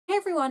Hey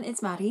everyone,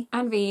 it's Maddie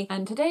and V,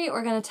 and today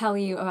we're going to tell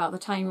you about the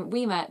time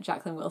we met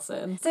Jacqueline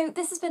Wilson. So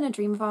this has been a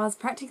dream of ours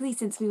practically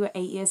since we were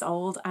 8 years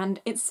old, and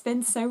it's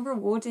been so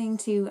rewarding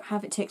to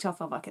have it ticked off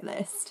our bucket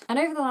list. And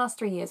over the last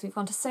 3 years we've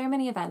gone to so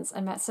many events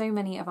and met so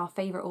many of our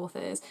favourite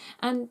authors,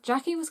 and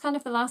Jackie was kind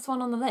of the last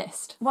one on the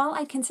list. While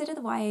I consider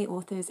the YA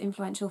authors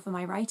influential for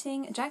my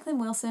writing, Jacqueline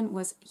Wilson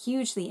was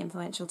hugely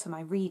influential to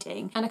my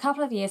reading. And a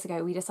couple of years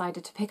ago we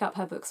decided to pick up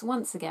her books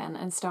once again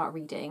and start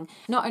reading.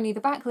 Not only the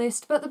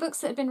backlist, but the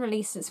books that had been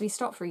released since we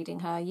stopped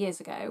reading her years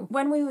ago.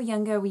 When we were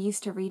younger, we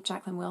used to read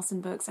Jacqueline Wilson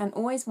books and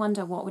always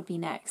wonder what would be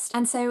next.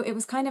 And so it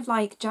was kind of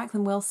like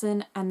Jacqueline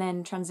Wilson and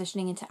then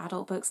transitioning into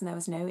adult books, and there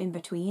was no in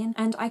between.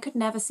 And I could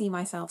never see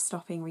myself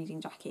stopping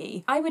reading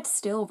Jackie. I would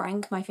still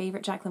rank my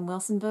favourite Jacqueline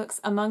Wilson books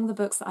among the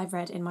books that I've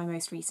read in my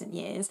most recent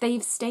years.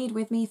 They've stayed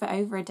with me for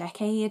over a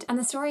decade, and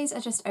the stories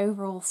are just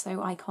overall so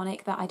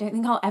iconic that I don't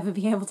think I'll ever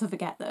be able to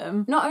forget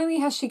them. Not only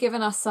has she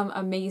given us some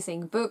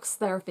amazing books,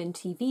 there have been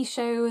TV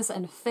shows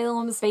and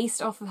films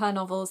based off of her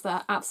novels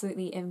that are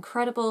absolutely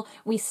incredible.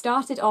 We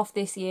started off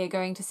this year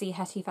going to see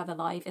Hetty Feather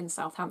live in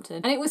Southampton,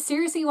 and it was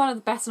seriously one of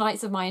the best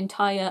nights of my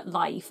entire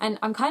life. And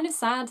I'm kind of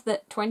sad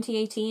that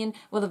 2018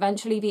 will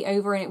eventually be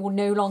over and it will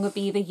no longer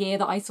be the year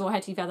that I saw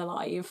Hetty Feather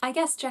live. I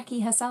guess Jackie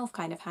herself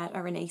kind of had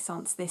a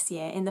renaissance this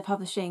year in the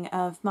publishing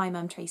of My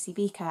Mum Tracy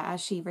Beaker, as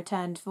she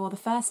returned for the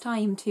first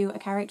time to a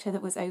character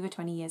that was over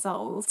 20 years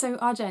old. So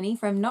our journey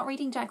from not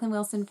reading Jacqueline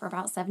Wilson for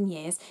about 7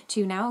 years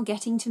to now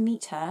getting to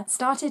meet her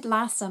started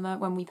last summer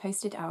when we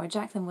posted our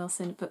Jacqueline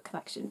Wilson book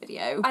collection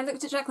video. I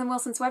looked at Jacqueline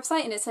Wilson's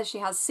website and it says she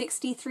has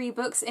 63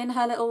 books in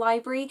her little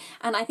library,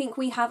 and I think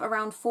we have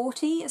around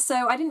 40,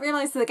 so I didn't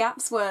realise the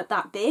gaps were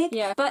that big.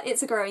 Yeah. But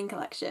it's a growing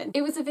collection.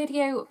 It was a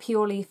video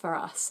purely for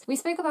us. We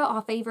spoke about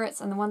our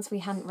favourites and the ones we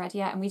hadn't read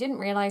yet, and we didn't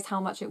realise how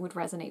much it would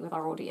resonate with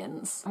our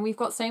audience. And we've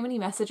got so many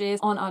messages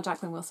on our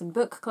Jacqueline Wilson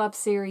book club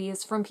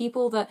series from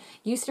people that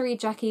used to read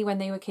Jackie when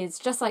they were kids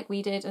just like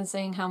we did and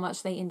saying how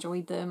much they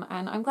enjoyed them,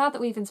 and I'm glad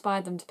that we've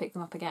inspired them to pick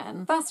them up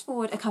again. Fast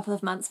forward a couple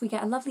of months, we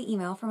get a lovely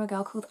email from a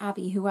girl called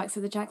Abby who works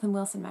at the Jacqueline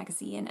Wilson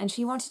magazine, and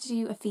she wanted to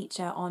do a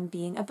feature on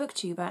being a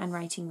booktuber and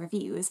writing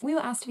reviews. We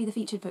were asked to be the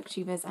featured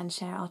booktubers and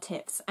share our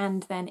tips,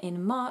 and then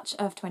in March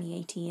of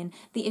 2018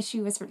 the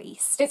issue was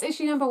released. It's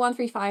issue number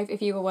 135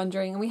 if you were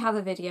wondering, and we have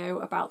a video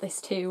about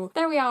this too.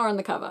 There we are on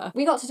the cover.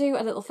 We got to do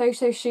a little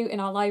photo shoot in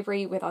our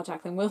library with our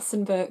Jacqueline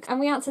Wilson book, and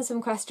we answered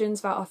some questions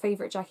about our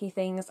favourite Jackie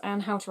things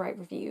and how to write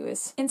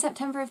reviews. In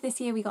September of this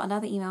year we got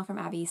another email from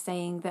Abby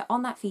saying that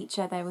on that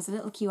feature there was a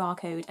little QR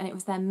code and it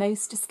was their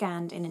most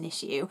scanned in an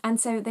issue, and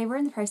so they were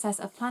in the process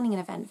of planning an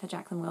event for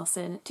Jacqueline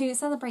Wilson to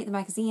celebrate the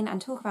magazine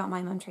and talk about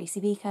My Mum Tracy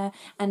Beaker,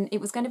 and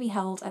it was going to be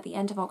held at the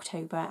end of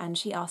October, and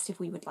she asked if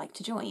we would like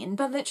to join.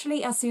 But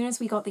literally as soon as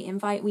we got the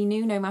invite, we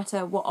knew no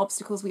matter what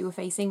obstacles we were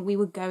facing, we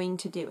were going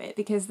to do it,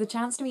 because the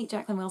chance to meet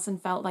Jacqueline Wilson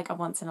felt like a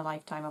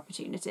once-in-a-lifetime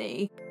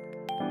opportunity.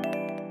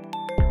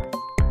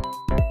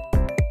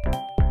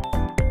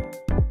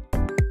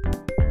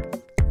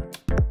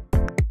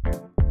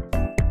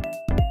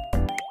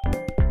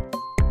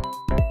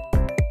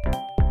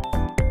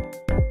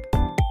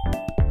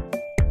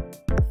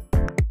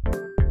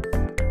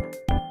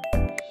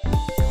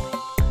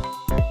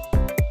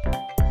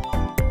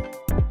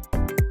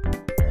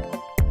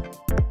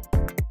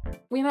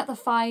 We met the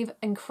 5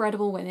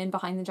 incredible women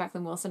behind the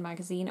Jacqueline Wilson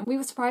magazine, and we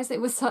were surprised that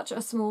it was such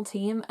a small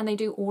team and they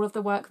do all of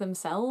the work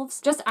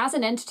themselves. Just as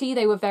an entity,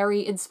 they were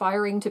very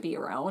inspiring to be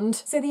around.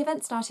 So the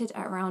event started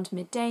at around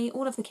midday.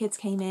 All of the kids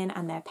came in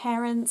and their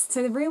parents.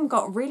 So the room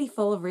got really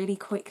full really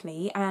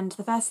quickly, and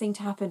the first thing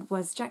to happen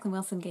was Jacqueline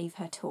Wilson gave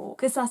her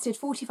talk. This lasted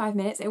 45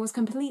 minutes. It was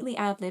completely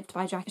ad-libbed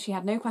by Jackie. She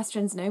had no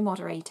questions, no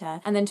moderator,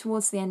 and then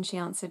towards the end she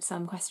answered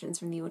some questions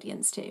from the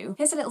audience too.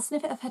 Here's a little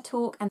snippet of her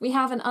talk, and we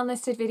have an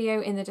unlisted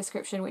video in the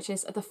description which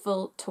is the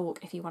full talk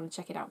if you want to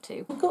check it out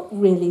too. I got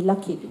really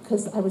lucky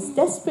because I was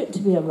desperate to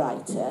be a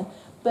writer,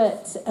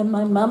 but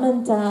my mum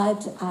and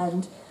dad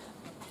and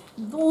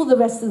all the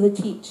rest of the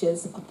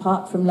teachers,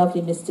 apart from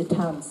lovely Mr.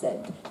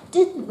 Townsend,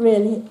 didn't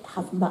really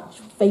have much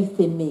faith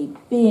in me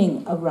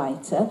being a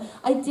writer.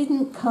 I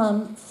didn't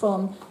come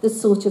from the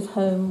sort of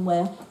home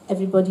where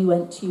everybody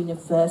went to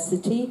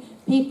university.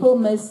 People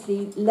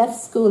mostly left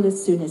school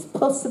as soon as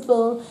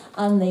possible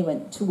and they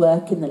went to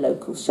work in the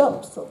local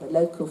shops or the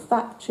local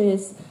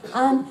factories,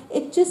 and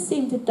it just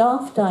seemed a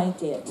daft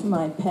idea to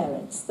my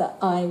parents that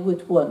I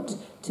would want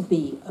to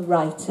be a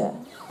writer.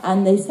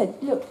 And they said,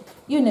 look,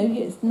 you know,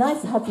 it's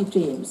nice to have your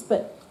dreams,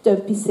 but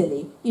don't be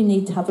silly. You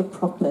need to have a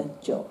proper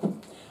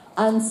job.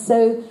 And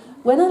so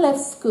when I left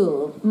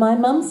school, my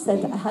mum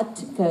said I had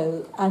to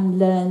go and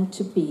learn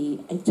to be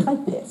a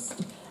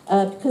typist.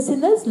 Because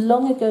in those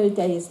long ago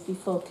days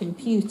before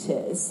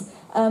computers,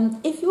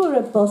 if you were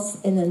a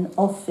boss in an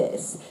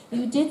office,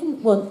 you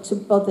didn't want to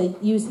bother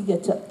using a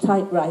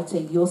typewriter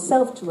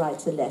yourself to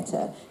write a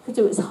letter, because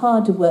it was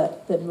harder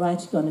work than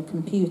writing on a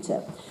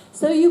computer.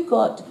 So you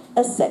got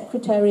a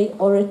secretary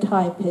or a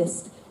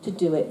typist to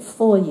do it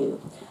for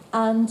you.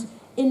 And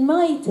in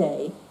my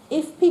day,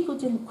 if people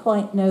didn't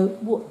quite know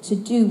what to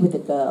do with a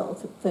girl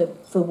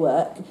for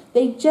work,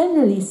 they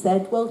generally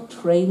said, well,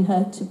 train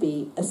her to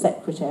be a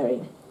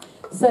secretary.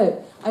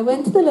 So I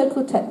went to the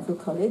local technical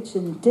college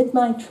and did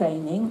my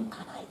training,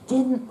 and I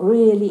didn't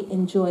really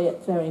enjoy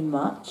it very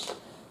much,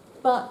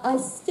 but I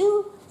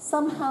still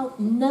somehow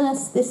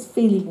nursed this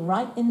feeling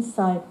right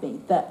inside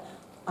me that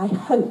I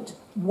hoped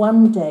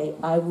one day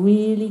I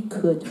really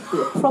could be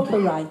a proper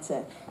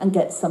writer and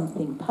get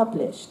something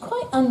published.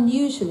 Quite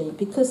unusually,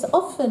 because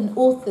often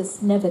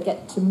authors never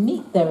get to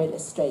meet their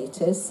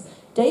illustrators,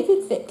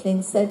 David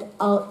Vickling said,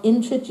 I'll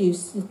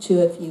introduce the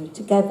two of you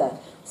together.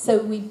 So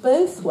we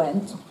both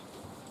went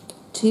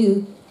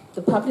to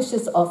the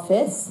publisher's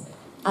office,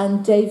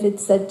 and David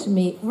said to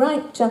me,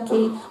 right,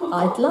 Jackie,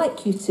 I'd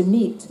like you to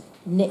meet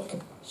Nick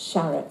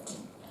Sharratt.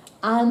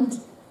 And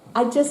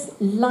I just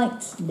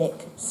liked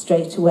Nick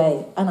straight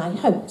away, and I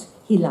hoped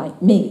he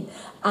liked me.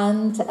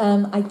 And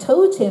I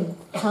told him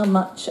how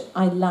much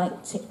I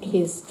liked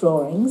his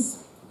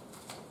drawings,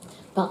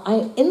 but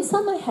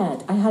inside my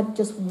head, I had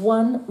just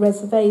one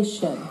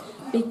reservation,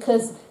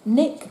 because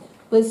Nick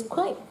was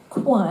quite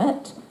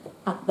quiet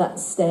at that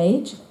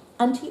stage,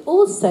 and he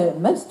also,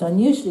 most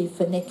unusually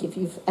for Nick, if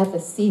you've ever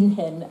seen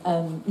him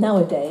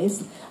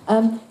nowadays,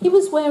 he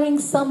was wearing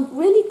some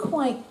really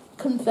quite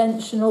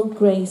conventional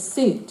grey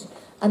suit.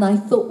 And I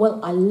thought, well,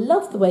 I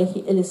love the way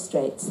he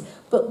illustrates,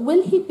 but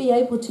will he be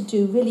able to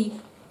do really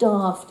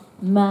daft,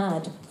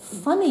 mad,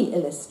 funny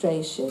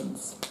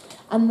illustrations?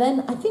 And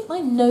then I think my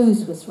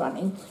nose was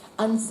running,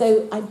 and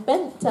so I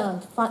bent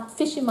down,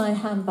 fishing my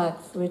handbag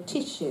for a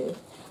tissue,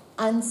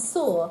 and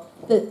saw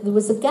that there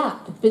was a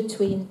gap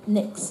between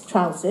Nick's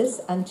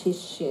trousers and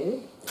his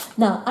shoe.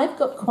 Now, I've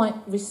got quite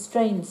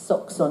restrained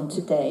socks on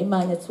today.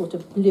 Mine are sort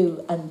of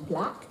blue and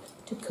black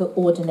to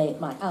coordinate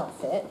my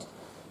outfit.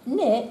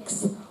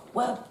 Nick's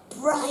were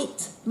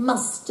bright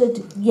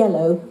mustard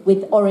yellow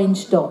with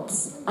orange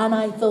dots. And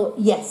I thought,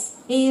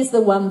 yes, he is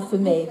the one for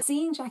me.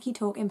 Seeing Jackie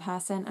talk in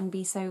person and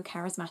be so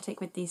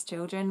charismatic with these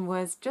children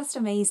was just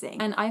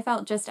amazing. And I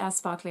felt just as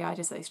sparkly-eyed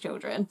as those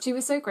children. She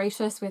was so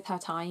gracious with her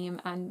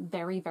time and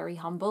very, very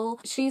humble.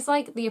 She's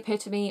like the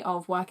epitome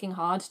of working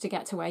hard to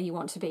get to where you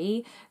want to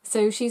be.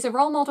 So she's a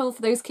role model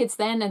for those kids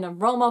then and a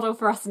role model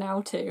for us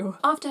now too.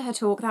 After her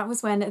talk, that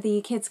was when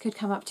the kids could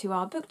come up to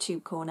our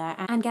booktube corner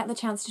and get the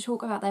chance to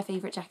talk about their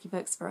favourite Jackie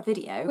books for a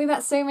video. We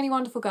met so many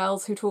wonderful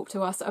girls who talked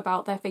to us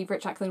about their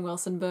favourite Jacqueline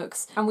Wilson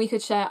books, and we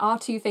could share our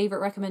two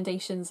favourite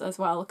recommendations as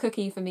well,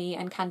 Cookie for me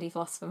and Candy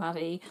Floss for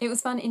Maddie. It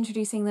was fun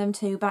introducing them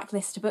to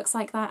backlist books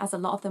like that, as a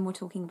lot of them were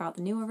talking about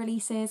the newer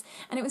releases,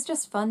 and it was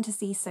just fun to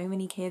see so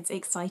many kids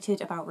excited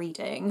about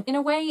reading. In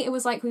a way, it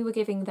was like we were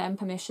giving them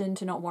permission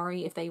to not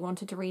worry if they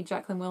wanted to read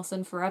Jacqueline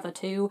Wilson forever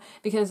too,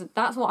 because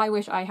that's what I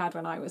wish I had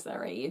when I was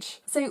their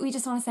age. So we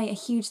just want to say a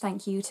huge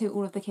thank you to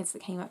all of the kids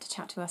that came up to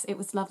chat to us. It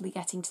was lovely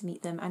getting to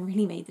meet them and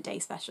really made the day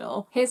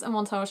special. Here's a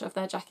montage of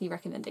their Jackie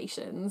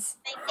recommendations.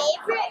 My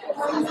favourite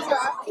book is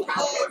Bad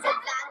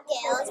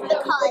Girls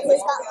because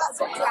it's got lots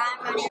of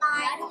drama in it.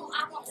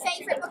 My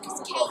favourite book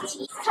is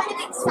Katie. It's kind of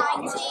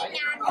exciting,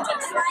 and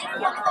it's like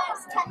one of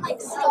those kind of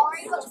like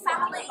storybook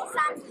families,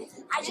 and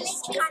I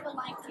just kind of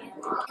like it.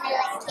 I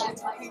like it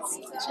because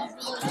she's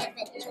really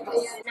adventurous.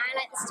 And I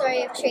like the story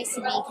of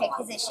Tracy Beaker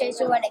because it shows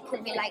you what it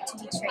could be like to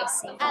be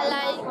Tracy. I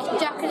like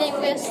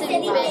Jacqueline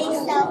Wilson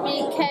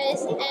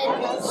because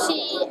she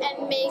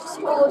makes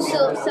all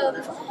sorts of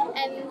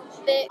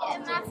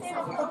My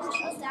favourite book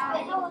is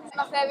Darling.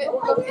 My favourite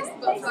book is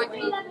Books Like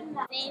Me.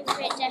 My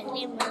favourite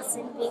Jacqueline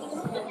Wilson book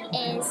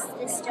is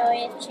the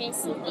story of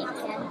Tracy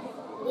Beaker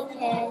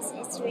because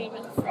it's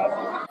really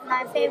funny.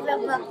 My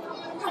favourite book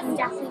from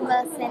Jacqueline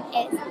Wilson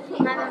is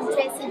My Mum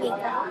Tracy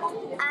Beaker.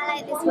 I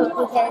like this book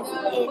because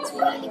it's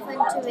really fun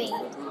to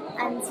read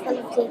and it's full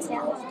of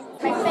detail.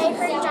 My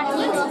favourite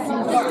Jacqueline Wilson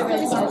book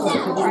is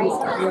because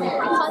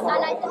I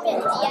like the bit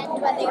at the end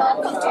where they all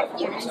meet up. My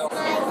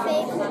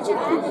favourite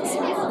Jacqueline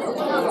Wilson book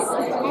is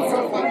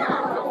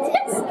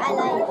I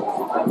like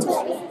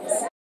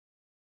twins.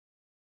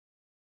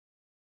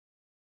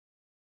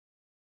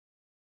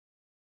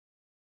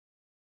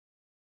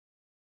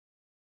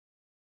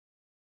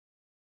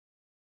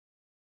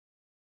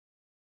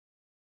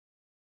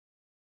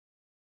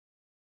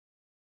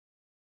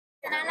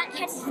 And I like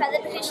Hetty Feather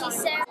because she's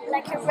so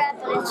like a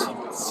rebel and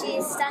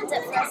she stands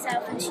up for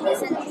herself and she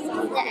doesn't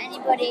let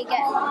anybody get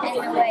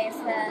in the way of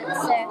her.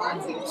 So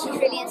she's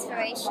really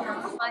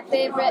inspirational. My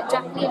favourite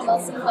Jacqueline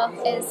Wilson book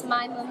is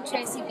My Mum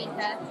Tracy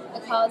Beaker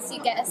because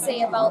you get to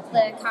see about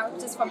the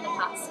characters from the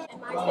past.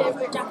 My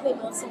favourite Jacqueline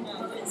Wilson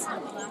book is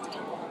Not Allowed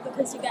Again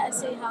because you get to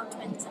see how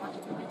twins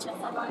act with each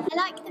other. I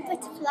like the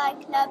Butterfly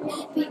Club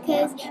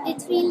because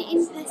it's really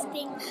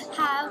interesting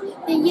how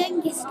the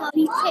youngest of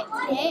the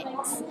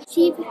triplets,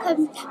 she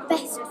becomes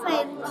best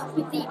friend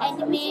with the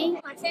enemy.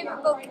 My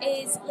favourite book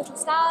is Little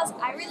Stars.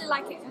 I really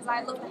like it because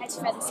I love the Hetty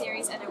Feather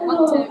series and I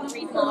want to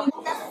read more.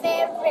 My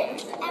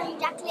favourite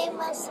Jacqueline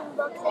Wilson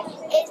book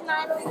is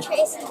My Mum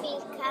Tracy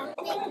Beaker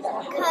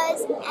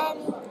because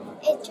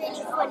it's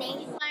really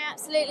funny. My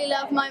absolutely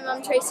love My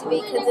Mum Tracy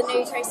Beaker, the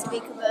new Tracy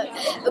Beaker book,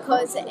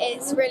 because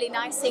it's really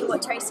nice seeing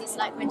what Tracy's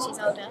like when she's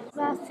older.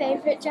 My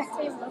favourite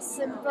Jacqueline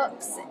Wilson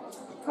books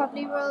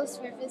probably Rose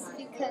Rivers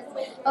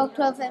or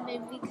Clover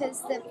Moon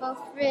because they're both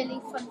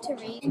really fun to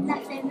read. And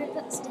my favourite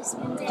book's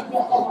Desmond Baby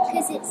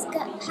because it's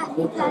got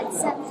happy parts,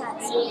 sad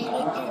parts, and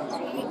it's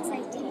really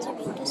exciting to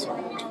read because you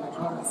want to know what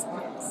happens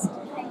next.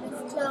 I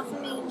love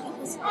Clover Moon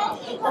because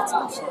it's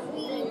got a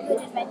really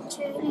good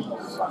adventure.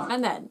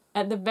 And then,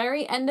 at the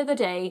very end of the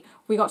day,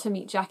 we got to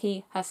meet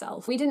Jackie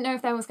herself. We didn't know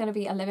if there was going to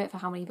be a limit for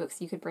how many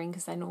books you could bring,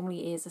 because there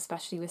normally is,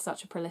 especially with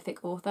such a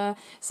prolific author.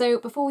 So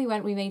before we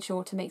went, we made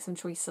sure to make some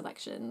choice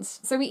selections.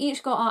 So we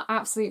each got our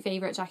absolute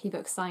favourite Jackie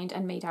books signed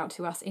and made out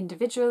to us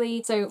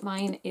individually. So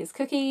mine is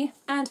Cookie.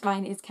 And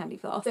mine is Candy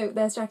Floss. So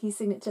there's Jackie's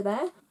signature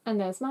there. And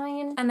there's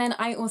mine. And then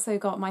I also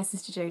got my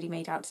sister Jodie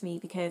made out to me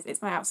because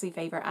it's my absolute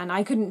favourite and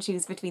I couldn't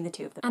choose between the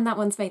two of them. And that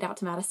one's made out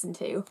to Madison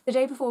too. The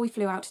day before we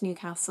flew out to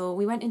Newcastle,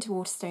 we went into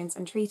Waterstones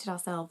and treated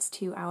ourselves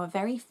to our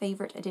very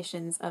favourite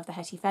editions of the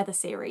Hetty Feather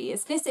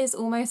series. This is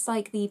almost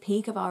like the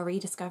peak of our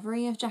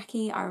rediscovery of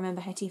Jackie. I remember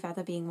Hetty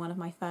Feather being one of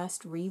my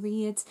first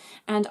rereads,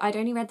 and I'd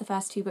only read the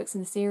first 2 books in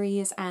the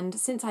series, and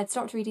since I'd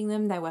stopped reading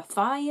them there were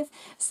 5,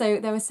 so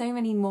there were so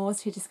many more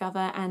to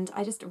discover, and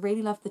I just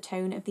really loved the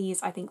tone of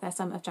these. I think they're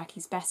some of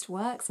Jackie's best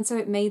works, and so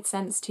it made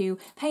sense to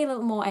pay a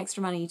little more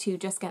extra money to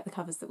just get the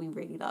covers that we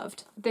really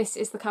loved. This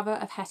is the cover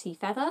of Hetty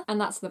Feather, and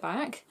that's the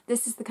back.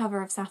 This is the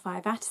cover of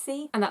Sapphire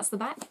Battersea, and that's the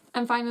back.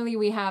 And finally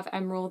we have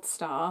Emerald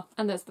Star,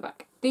 and there's the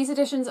back. These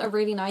editions are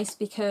really nice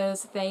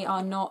because they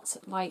are not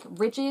like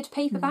rigid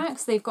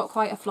paperbacks. They've got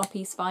quite a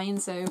floppy spine,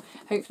 so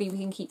hopefully we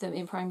can keep them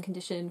in prime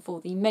condition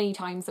for the many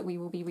times that we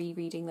will be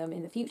rereading them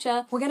in the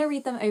future. We're going to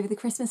read them over the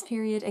Christmas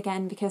period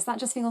again because that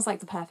just feels like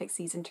the perfect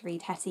season to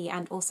read Hetty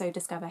and also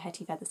discover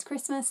Hetty Feather's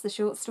Christmas, the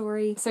short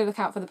story. So look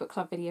out for the book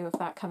club video of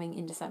that coming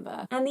in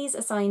December. And these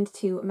are signed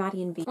to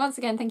Maddie and B. Once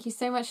again, thank you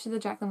so much to the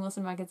Jacqueline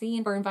Wilson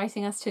magazine for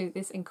inviting us to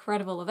this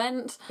incredible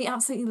event. We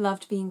absolutely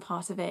loved being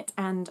part of it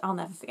and I'll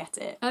never forget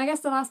it. And I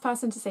guess the last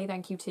person to say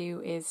thank you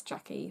to is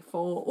Jackie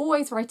for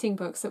always writing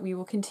books that we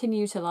will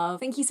continue to love.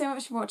 Thank you so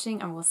much for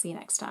watching and we'll see you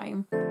next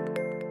time.